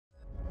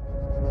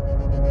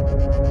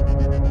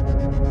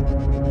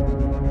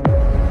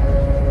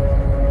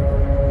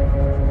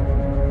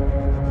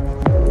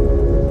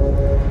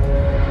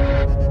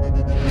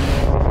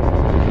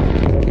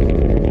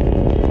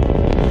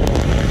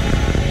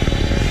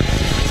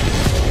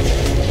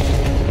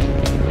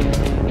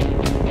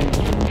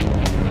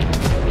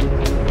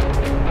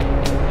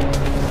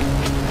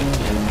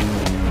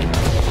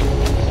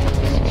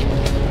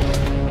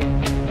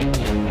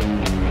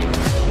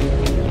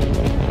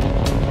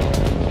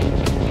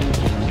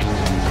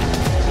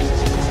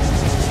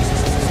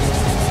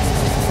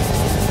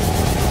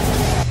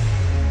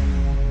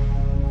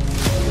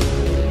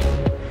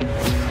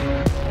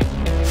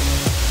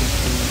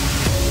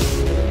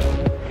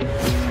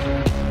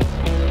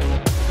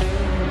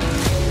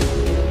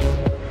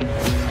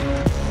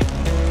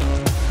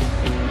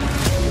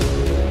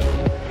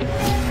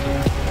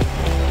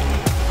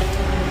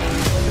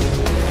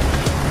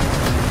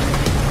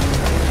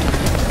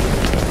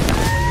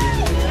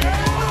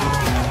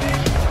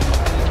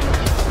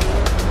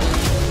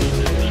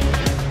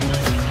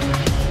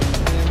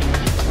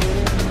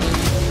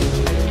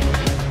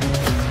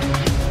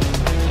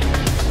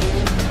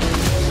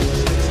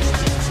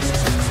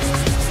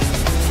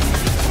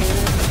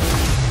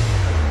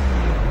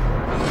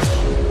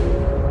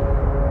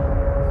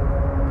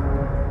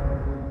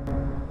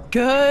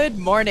Good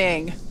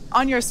morning.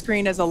 On your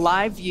screen is a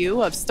live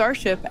view of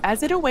Starship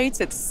as it awaits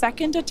its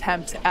second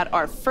attempt at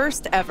our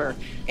first ever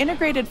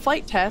integrated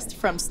flight test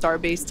from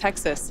Starbase,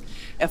 Texas.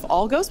 If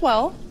all goes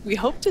well, we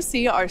hope to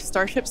see our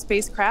Starship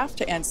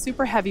spacecraft and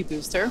Super Heavy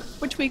booster,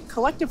 which we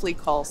collectively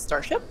call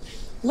Starship,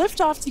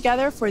 lift off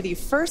together for the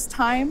first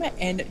time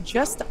in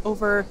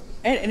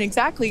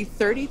exactly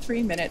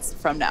 33 minutes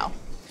from now.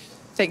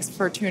 Thanks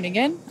for tuning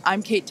in.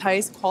 I'm Kate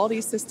Tice,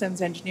 Quality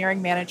Systems Engineering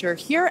Manager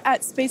here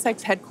at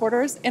SpaceX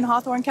headquarters in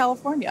Hawthorne,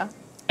 California.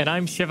 And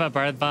I'm Shiva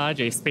Bharadwaj,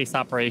 a Space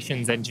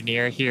Operations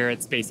Engineer here at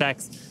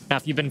SpaceX. Now,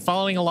 if you've been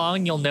following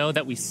along, you'll know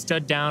that we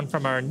stood down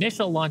from our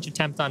initial launch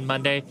attempt on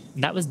Monday,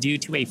 and that was due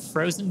to a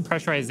frozen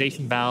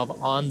pressurization valve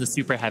on the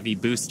Super Heavy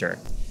booster.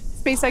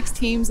 SpaceX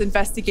teams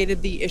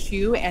investigated the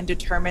issue and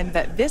determined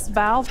that this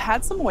valve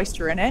had some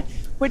moisture in it,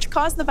 which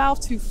caused the valve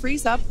to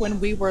freeze up when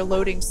we were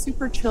loading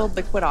super chilled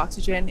liquid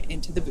oxygen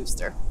into the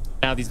booster.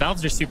 Now, these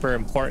valves are super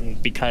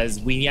important because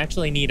we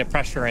actually need a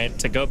pressurant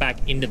to go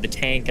back into the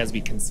tank as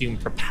we consume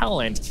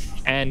propellant,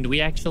 and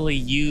we actually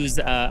use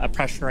a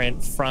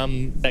pressurant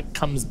that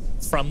comes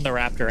from the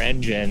Raptor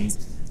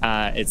engines.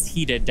 It's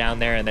heated down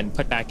there and then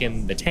put back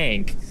in the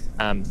tank.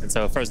 And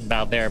so a frozen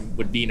valve there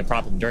would be a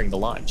problem during the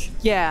launch.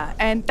 Yeah,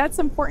 and that's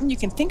important. You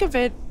can think of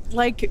it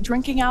like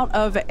drinking out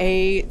of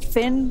a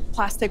thin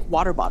plastic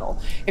water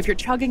bottle. If you're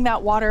chugging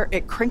that water,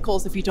 it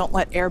crinkles if you don't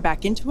let air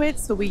back into it.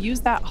 So we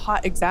use that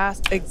hot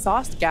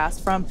exhaust gas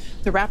from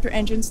the Raptor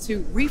engines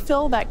to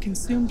refill that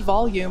consumed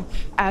volume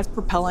as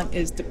propellant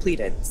is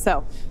depleted.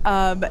 So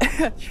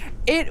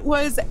it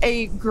was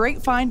a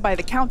great find by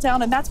the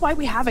countdown, and that's why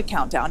we have a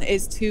countdown,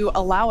 is to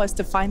allow us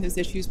to find those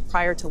issues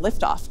prior to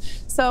liftoff.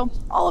 So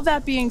all of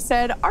that being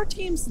said, our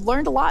teams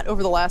learned a lot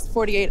over the last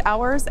 48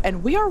 hours,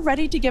 and we are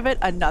ready to give it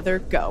another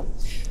go.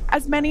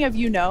 As many of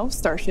you know,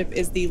 Starship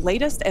is the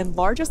latest and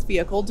largest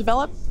vehicle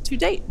developed to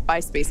date by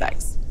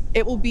SpaceX.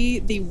 It will be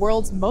the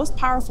world's most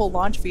powerful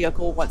launch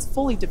vehicle once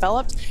fully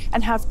developed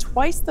and have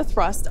twice the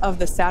thrust of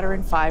the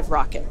Saturn V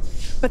rocket.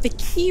 But the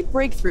key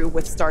breakthrough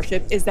with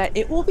Starship is that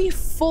it will be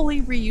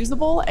fully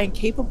reusable and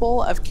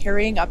capable of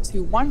carrying up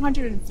to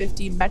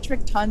 150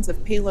 metric tons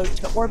of payload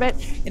to orbit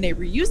in a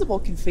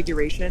reusable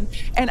configuration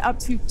and up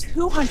to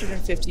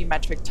 250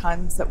 metric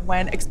tons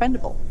when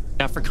expendable.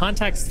 Now, for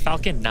context,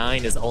 Falcon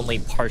 9 is only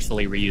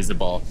partially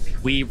reusable.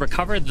 We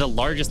recovered the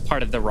largest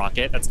part of the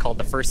rocket, that's called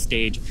the first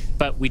stage,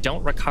 but we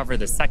don't recover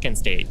the second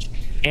stage.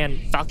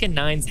 And Falcon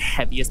 9's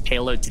heaviest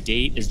payload to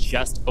date is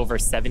just over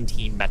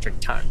 17 metric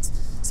tons.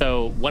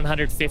 So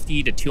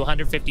 150 to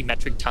 250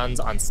 metric tons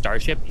on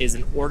Starship is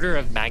an order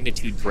of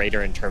magnitude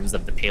greater in terms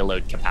of the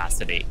payload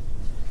capacity.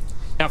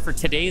 Now, for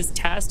today's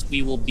test,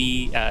 we will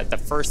be the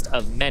first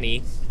of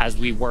many as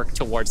we work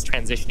towards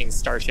transitioning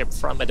Starship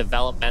from a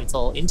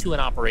developmental into an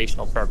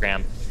operational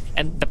program.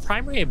 And the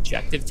primary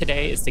objective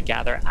today is to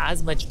gather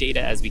as much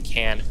data as we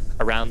can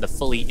around the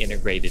fully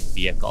integrated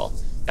vehicle.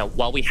 Now,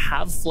 while we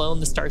have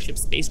flown the Starship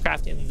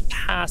spacecraft in the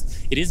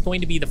past, it is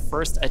going to be the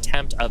first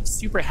attempt of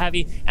Super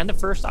Heavy and the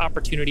first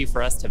opportunity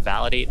for us to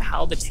validate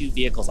how the two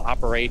vehicles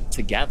operate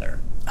together.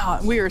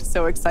 We are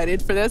so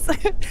excited for this.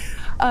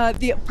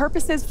 The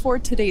purposes for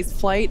today's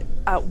flight,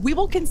 we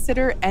will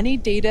consider any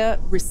data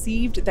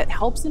received that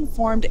helps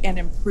inform and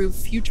improve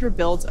future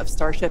builds of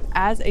Starship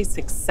as a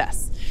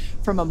success.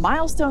 From a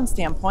milestone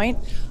standpoint,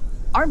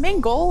 our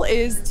main goal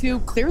is to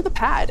clear the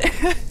pad.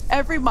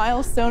 Every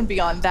milestone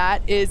beyond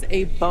that is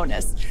a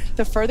bonus.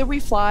 The further we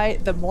fly,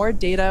 the more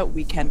data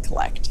we can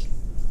collect.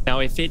 Now,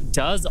 if it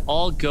does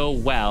all go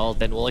well,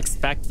 then we'll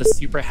expect the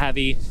Super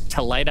Heavy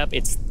to light up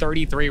its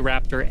 33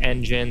 Raptor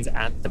engines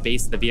at the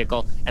base of the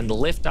vehicle and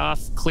lift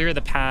off, clear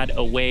the pad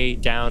away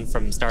down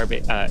from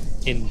Starbase,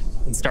 in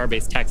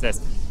Starbase, Texas,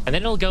 and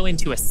then it'll go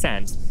into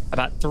ascent.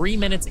 About 3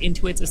 minutes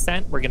into its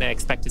ascent, we're going to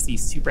expect to see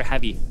Super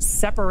Heavy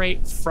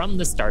separate from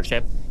the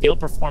Starship. It'll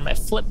perform a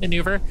flip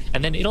maneuver,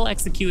 and then it'll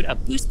execute a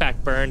boost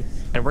back burn,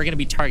 and we're going to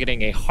be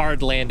targeting a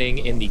hard landing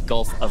in the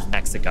Gulf of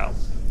Mexico.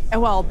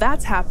 And while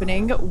that's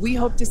happening, we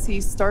hope to see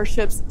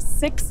Starship's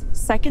 6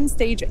 second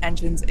stage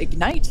engines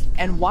ignite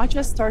and watch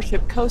as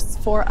Starship coasts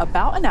for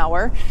about an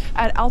hour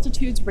at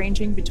altitudes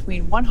ranging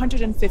between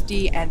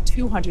 150 and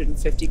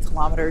 250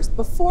 kilometers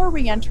before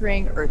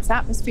re-entering Earth's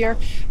atmosphere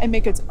and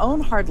make its own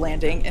hard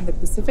landing in the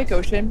Pacific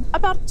Ocean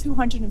about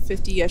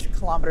 250-ish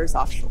kilometers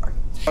offshore.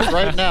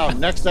 Right now,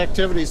 next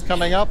activities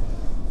coming up.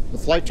 The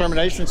flight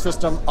termination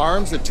system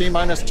arms at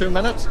T-minus 2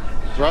 minutes.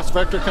 Thrust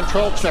vector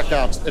control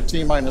checkouts at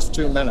T-minus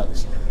 2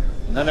 minutes.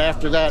 And then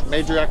after that,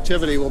 major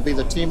activity will be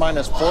the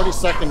T-minus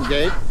 40-second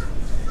gate.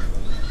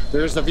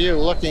 There's the view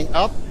looking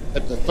up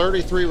at the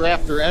 33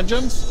 Raptor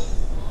engines.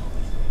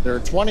 There are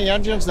 20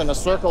 engines in a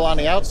circle on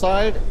the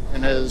outside,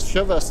 and as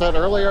Shiva said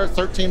earlier,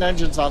 13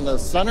 engines on the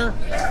center.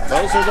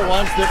 Those are the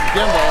ones that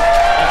gimbal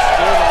and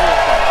steer the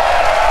vehicle.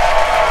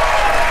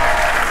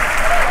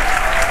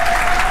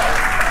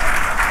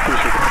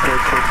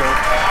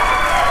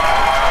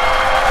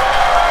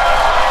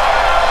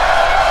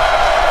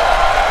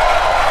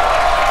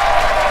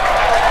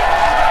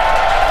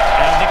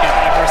 I don't think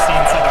I've ever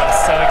seen someone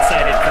so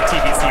excited for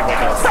TVC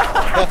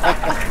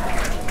wiggles.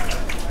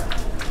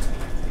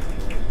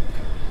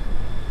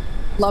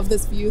 Love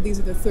this view. These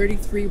are the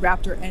 33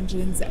 Raptor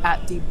engines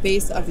at the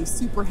base of the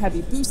Super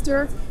Heavy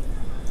booster.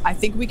 I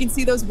think we can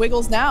see those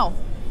wiggles now.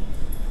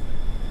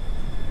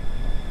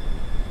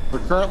 We're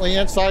currently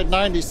inside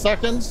 90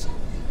 seconds.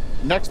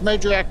 Next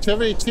major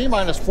activity,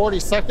 T-minus 40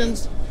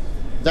 seconds.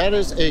 That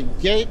is a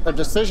gate, a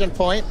decision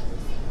point.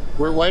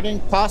 We're waiting.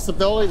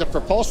 Possibility the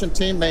propulsion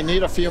team may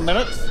need a few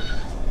minutes.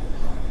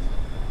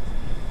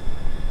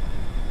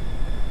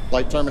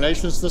 Flight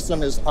termination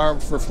system is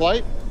armed for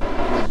flight.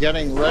 We're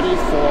getting ready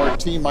for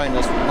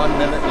T-minus 1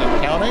 minute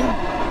and counting.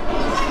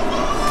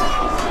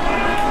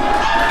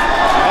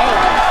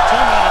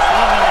 T-minus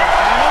 1 minute and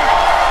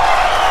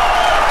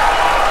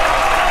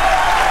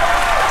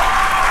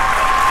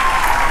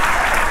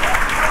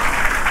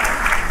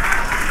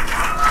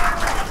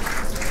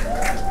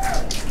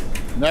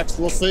counting. Next,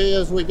 we'll see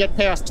as we get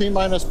past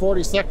T-minus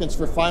 40 seconds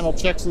for final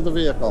checks of the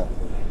vehicle.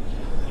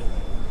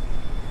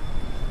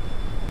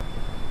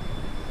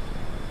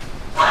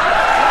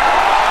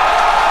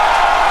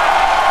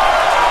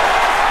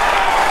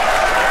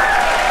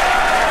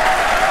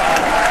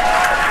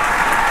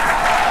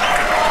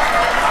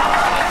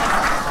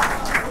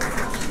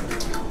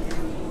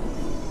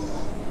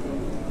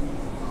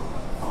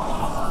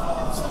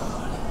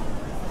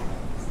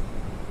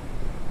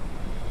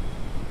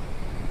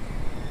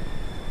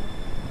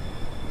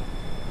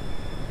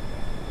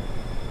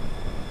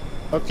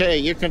 Okay,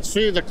 you can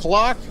see the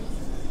clock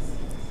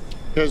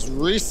is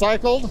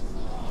recycled.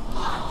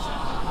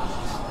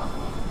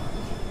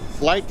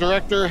 Flight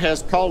director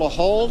has called a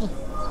hold.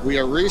 We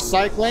are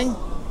recycling.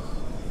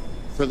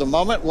 For the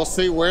moment, we'll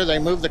see where they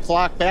move the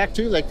clock back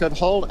to. They could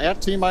hold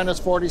at T-minus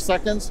 40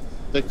 seconds.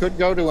 They could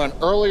go to an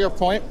earlier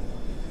point.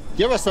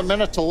 Give us a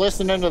minute to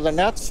listen into the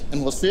nets,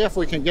 and we'll see if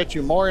we can get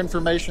you more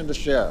information to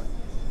share.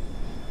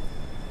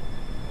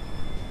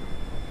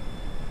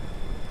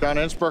 John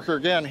Innsbrucker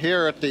again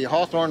here at the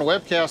Hawthorne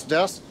webcast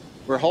desk.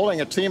 We're holding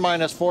a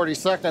T-minus 40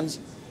 seconds.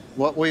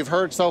 What we've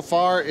heard so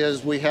far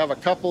is we have a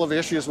couple of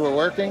issues we're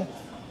working.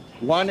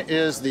 One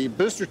is the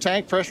booster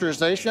tank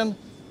pressurization.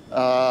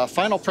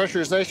 Final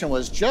pressurization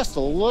was just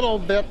a little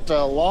bit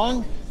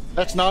long.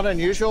 That's not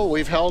unusual.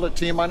 We've held at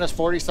T-minus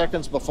 40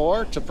 seconds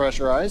before to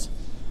pressurize.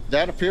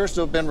 That appears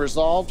to have been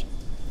resolved.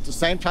 At the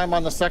same time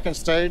on the second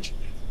stage,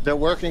 they're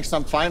working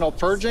some final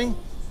purging.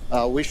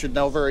 We should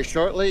know very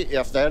shortly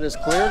if that is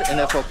cleared and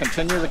if we'll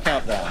continue the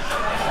countdown.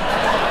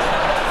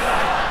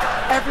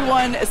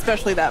 Everyone,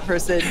 especially that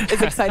person,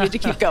 is excited to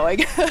keep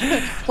going.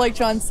 Like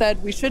John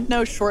said, we should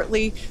know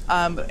shortly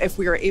if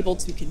we are able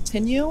to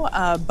continue.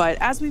 But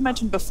as we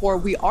mentioned before,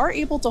 we are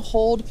able to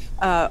hold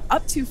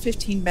up to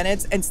 15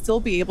 minutes and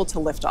still be able to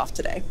lift off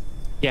today.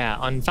 Yeah,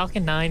 on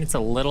Falcon 9, it's a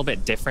little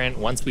bit different.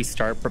 Once we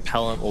start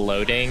propellant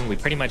loading, we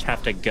pretty much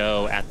have to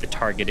go at the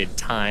targeted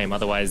time.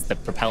 Otherwise, the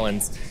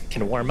propellants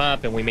can warm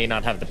up and we may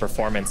not have the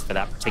performance for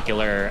that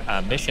particular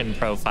mission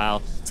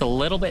profile. It's a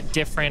little bit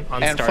different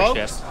on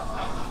Starship. Folks,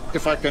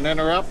 if I can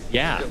interrupt.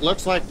 Yeah. It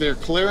looks like they're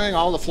clearing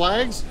all the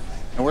flags,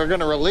 and we're going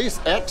to release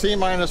at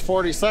T-minus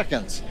 40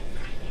 seconds.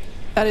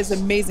 That is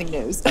amazing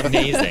news.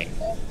 Amazing.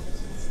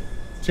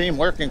 Team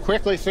working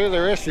quickly through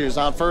their issues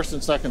on first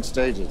and second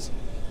stages.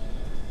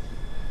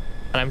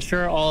 And I'm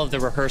sure all of the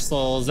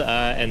rehearsals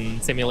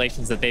and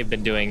simulations that they've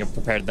been doing have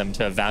prepared them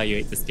to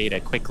evaluate this data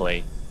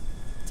quickly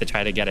to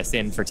try to get us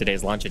in for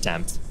today's launch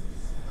attempt.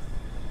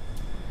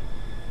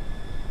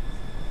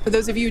 For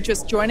those of you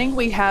just joining,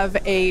 we have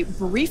a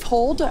brief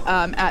hold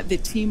at the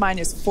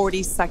T-minus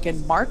 40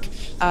 second mark.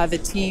 The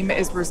team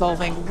is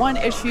resolving one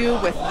issue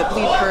with the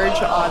bleed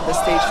purge on the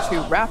stage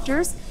 2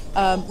 Raptors.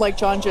 Like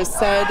John just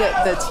said,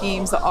 the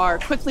teams are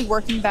quickly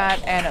working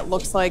that, and it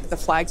looks like the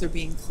flags are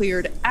being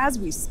cleared as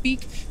we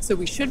speak. So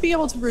we should be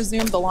able to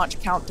resume the launch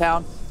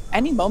countdown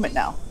any moment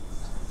now.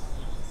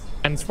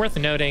 And it's worth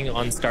noting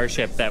on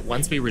Starship that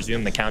once we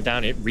resume the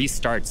countdown, it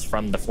restarts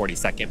from the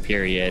 40-second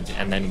period,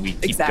 and then we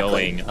keep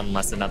going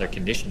unless another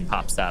condition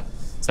pops up.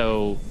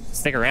 So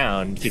stick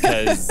around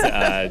because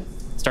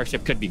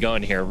Starship could be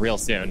going here real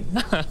soon.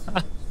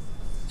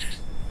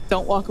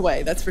 Don't walk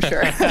away, that's for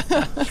sure.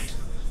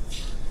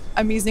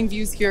 Amazing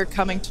views here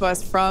coming to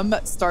us from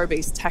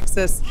Starbase,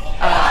 Texas. Cheering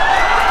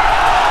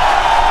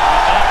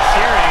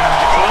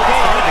to close the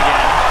start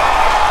again.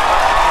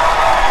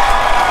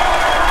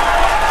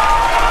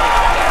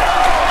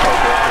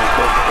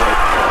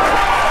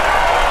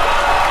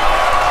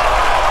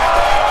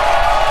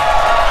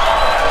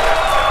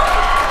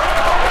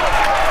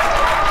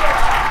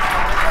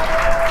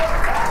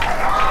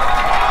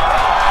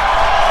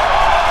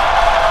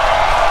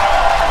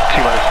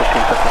 T-minus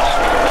 15 seconds.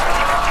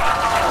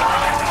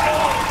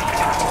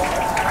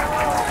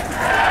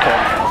 10,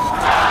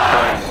 9,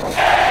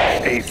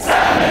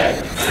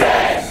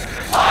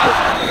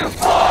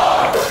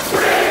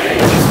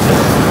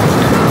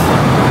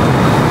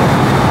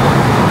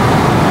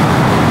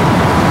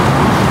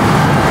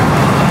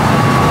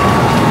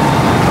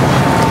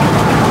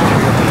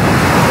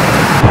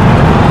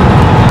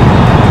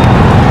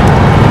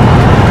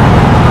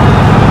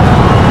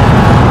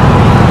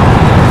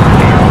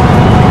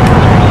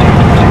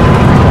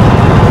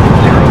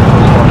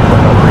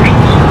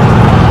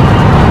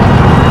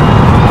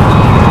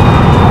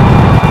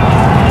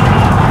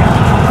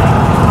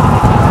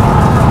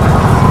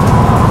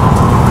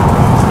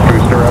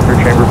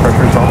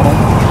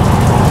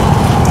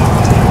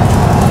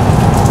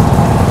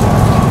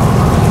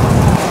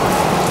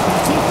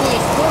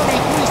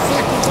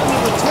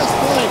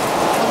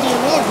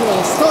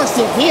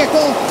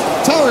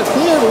 tower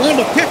clear to end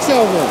a pitch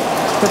over.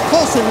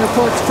 Propulsion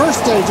reports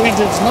first stage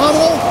engines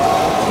nominal.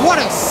 What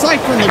a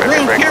sight from the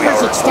ground cameras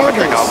at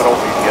Starbase.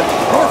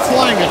 We're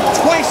flying at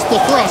twice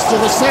the thrust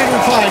of the Saturn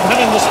V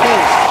heading to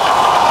space.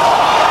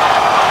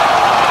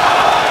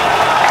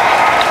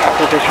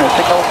 Authorization of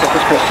signal,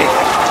 surface proceed.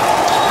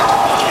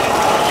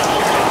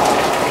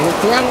 We're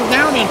throttled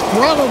down and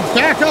throttled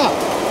back up.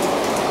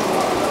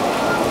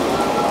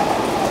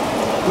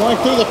 Going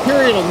through the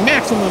period of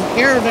maximum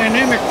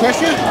aerodynamic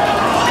pressure.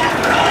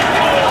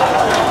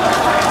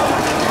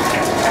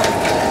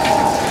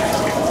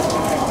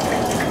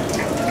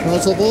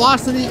 As the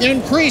velocity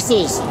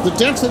increases, the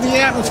density of the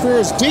atmosphere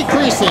is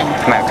decreasing.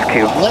 Max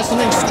Q.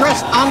 Lessening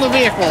stress on the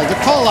vehicle. The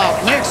call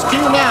out, max Q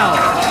now.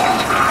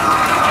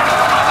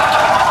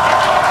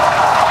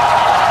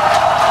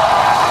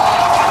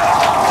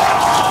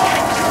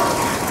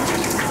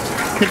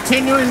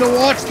 Continuing to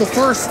watch the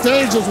first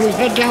stage as we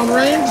head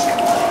downrange.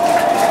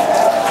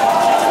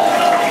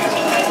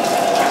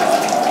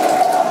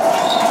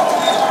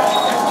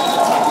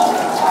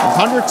 A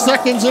 100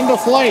 seconds into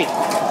flight.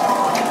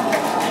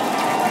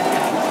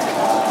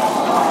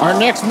 Our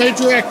next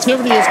major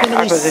activity is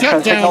going to be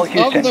shutdown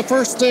of the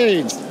first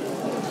stage.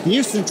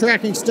 Houston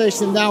tracking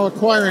station now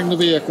acquiring the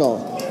vehicle.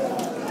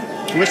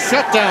 With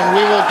shutdown,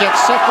 we will get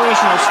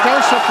separation of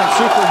Starship and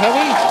Super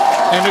Heavy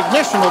and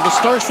ignition of the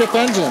Starship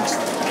engines.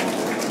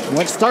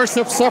 When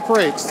Starship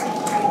separates,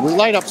 we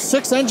light up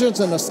 6 engines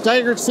in a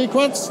staggered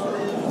sequence.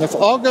 And if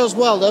all goes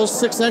well, those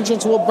 6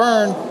 engines will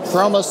burn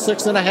for almost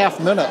 6.5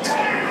 minutes.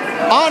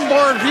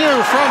 Onboard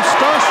view from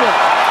Starship.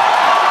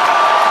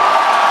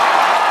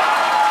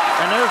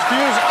 And there's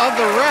views of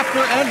the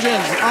Raptor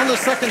engines on the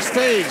second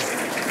stage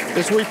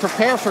as we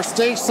prepare for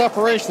stage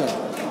separation.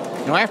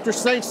 Now after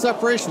stage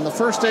separation, the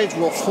first stage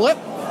will flip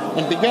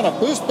and begin a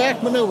boost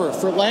back maneuver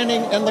for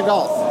landing in the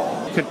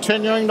Gulf.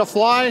 Continuing to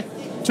fly,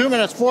 2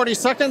 minutes 40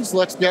 seconds.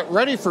 Let's get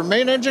ready for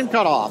main engine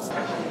cutoff.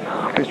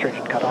 Booster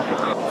engine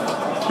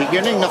cutoff.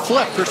 Beginning the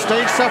flip for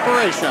stage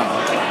separation.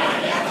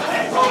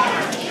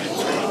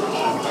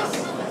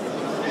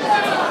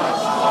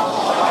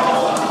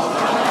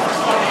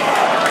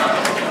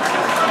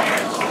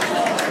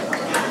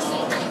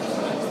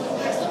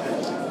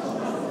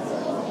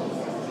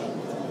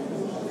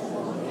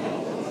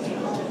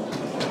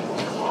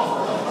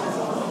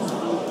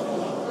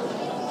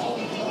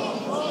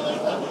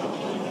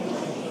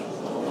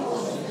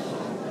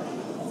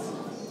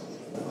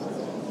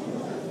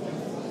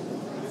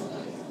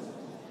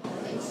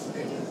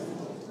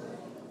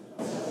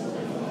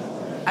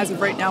 As of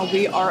right now,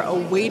 we are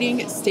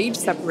awaiting stage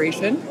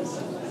separation,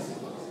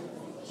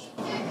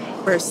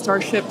 where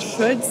Starship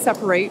should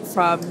separate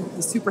from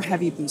the Super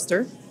Heavy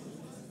booster.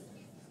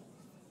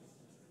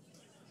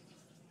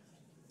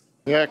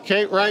 Yeah,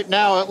 Kate, right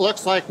now it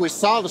looks like we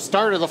saw the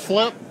start of the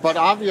flip, but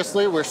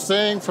obviously we're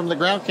seeing from the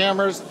ground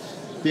cameras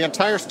the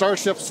entire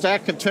Starship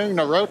stack continuing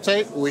to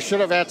rotate. We should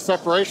have had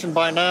separation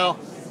by now.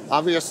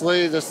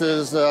 Obviously, this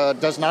is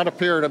does not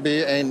appear to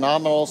be a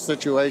nominal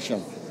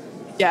situation.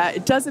 Yeah,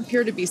 it does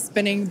appear to be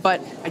spinning, but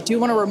I do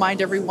want to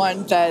remind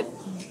everyone that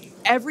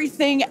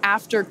everything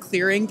after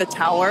clearing the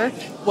tower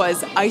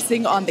was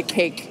icing on the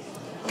cake.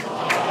 There,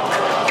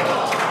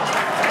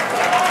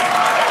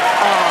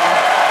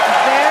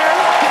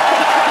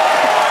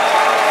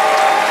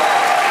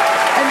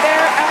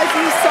 as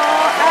you saw,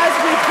 as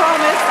we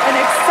promised, an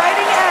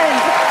exciting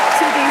end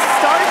to the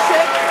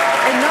Starship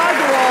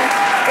inaugural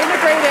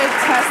integrated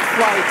test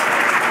flight.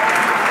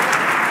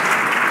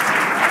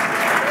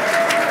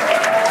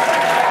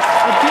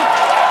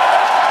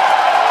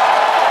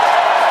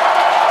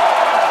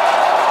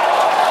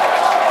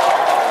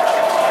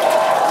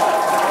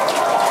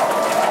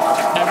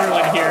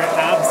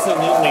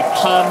 Absolutely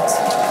pumped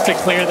to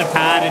clear the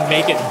pad and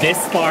make it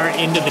this far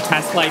into the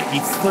test flight,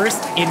 the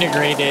first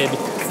integrated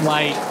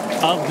flight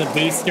of the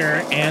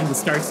booster and the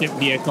Starship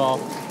vehicle.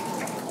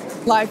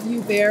 Live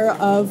view there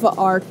of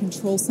our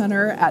control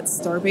center at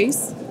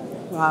Starbase,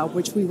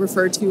 which we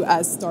refer to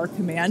as Star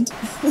Command.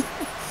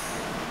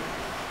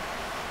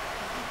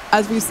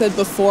 As we said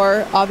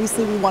before,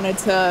 obviously we wanted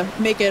to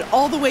make it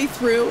all the way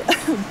through,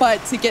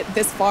 but to get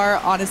this far,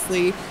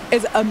 honestly,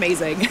 is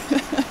amazing.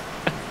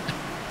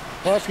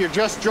 Well, if you're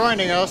just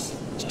joining us,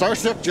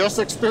 Starship just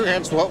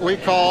experienced what we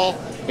call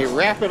a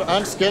rapid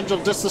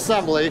unscheduled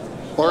disassembly,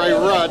 or a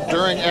RUD,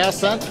 during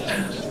ascent.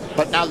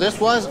 But now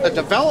this was a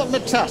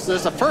development test. This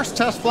is the first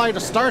test flight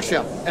of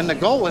Starship, and the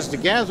goal was to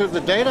gather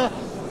the data,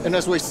 and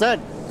as we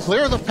said,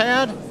 clear the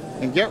pad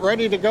and get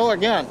ready to go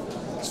again.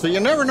 So you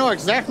never know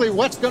exactly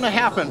what's going to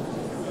happen,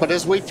 but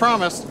as we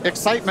promised,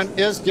 excitement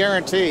is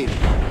guaranteed.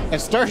 And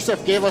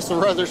Starship gave us a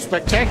rather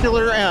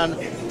spectacular end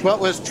to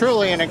what was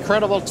truly an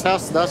incredible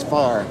test thus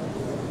far.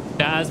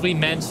 As we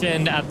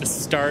mentioned at the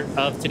start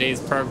of today's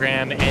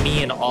program,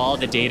 any and all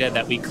the data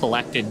that we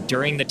collected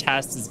during the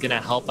test is going to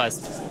help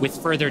us with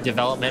further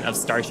development of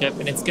Starship,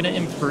 and it's going to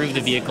improve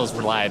the vehicle's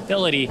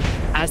reliability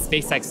as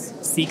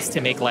SpaceX seeks to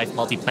make life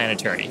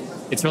multiplanetary.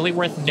 It's really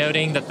worth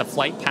noting that the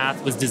flight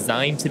path was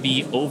designed to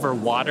be over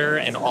water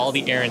and all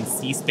the air and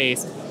sea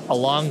space,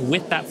 along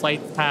with that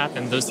flight path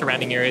and those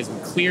surrounding areas, we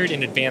cleared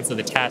in advance of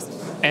the test.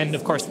 And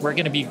of course, we're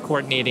going to be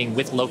coordinating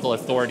with local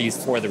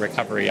authorities for the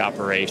recovery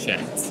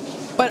operations.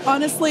 But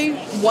honestly,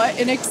 what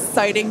an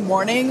exciting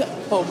morning.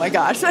 Oh my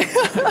gosh.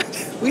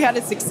 We had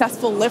a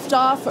successful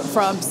liftoff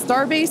from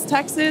Starbase,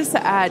 Texas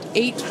at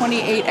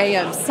 8:28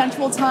 a.m.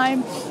 Central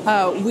Time.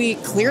 We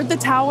cleared the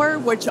tower,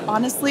 which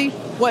honestly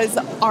was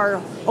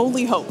our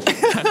only hope.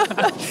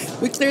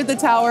 We cleared the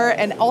tower,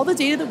 and all the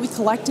data that we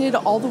collected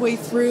all the way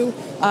through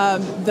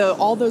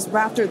all those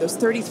Raptor, those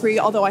 33,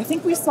 although I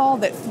think we saw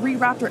that 3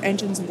 Raptor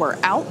engines were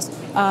out,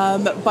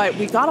 but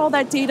we got all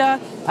that data,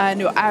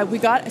 and we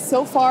got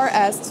so far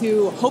as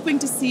to hoping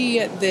to see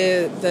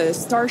the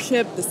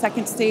Starship, the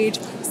second stage,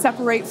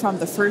 separate from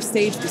the first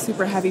stage, the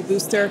Super Heavy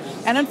booster.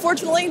 And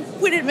unfortunately,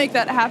 we didn't make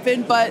that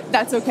happen, but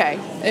that's okay.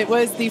 It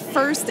was the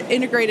first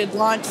integrated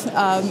launch,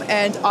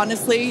 and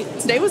honestly,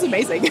 today was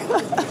amazing.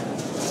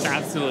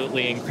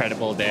 Absolutely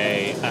incredible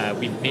day.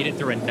 We made it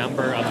through a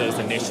number of those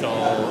initial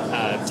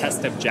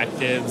test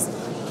objectives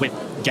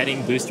with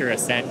getting booster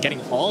ascent, getting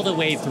all the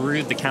way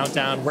through the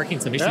countdown, working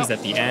some issues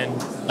at the end.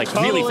 Like,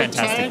 totally really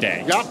fantastic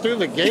day. Got through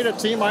the gate at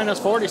T-minus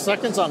 40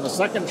 seconds on the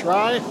second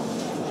try.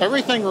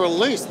 Everything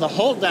released, the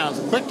hold downs,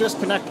 the quick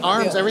disconnect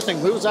arms,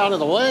 everything moves out of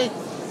the way.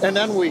 And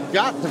then we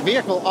got the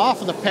vehicle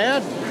off of the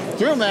pad,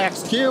 through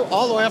max Q,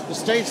 all the way up to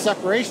stage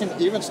separation,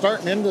 even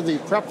starting into the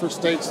prep for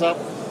stage sep.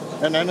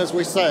 And then, as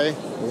we say,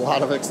 a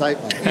lot of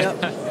excitement.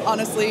 Yep.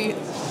 Honestly,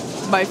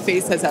 my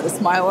face has had a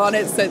smile on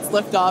it since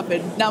liftoff,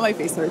 and now my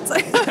face hurts.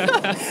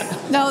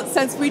 Now,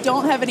 since we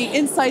don't have any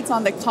insights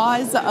on the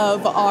cause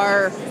of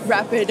our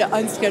rapid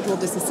unscheduled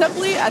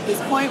disassembly at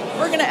this point,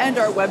 we're going to end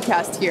our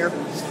webcast here.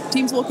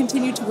 Teams will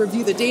continue to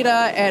review the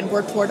data and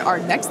work toward our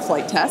next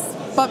flight test.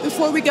 But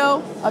before we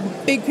go, a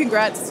big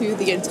congrats to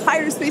the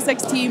entire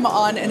SpaceX team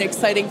on an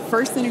exciting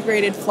first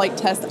integrated flight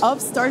test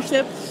of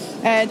Starship.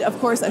 And of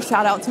course, a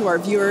shout out to our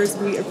viewers.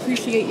 We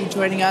appreciate you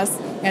joining us.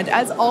 And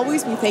as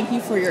always, we thank you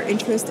for your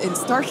interest in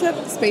Starship,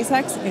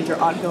 SpaceX, and your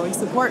ongoing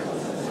support.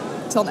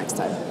 Till next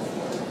time.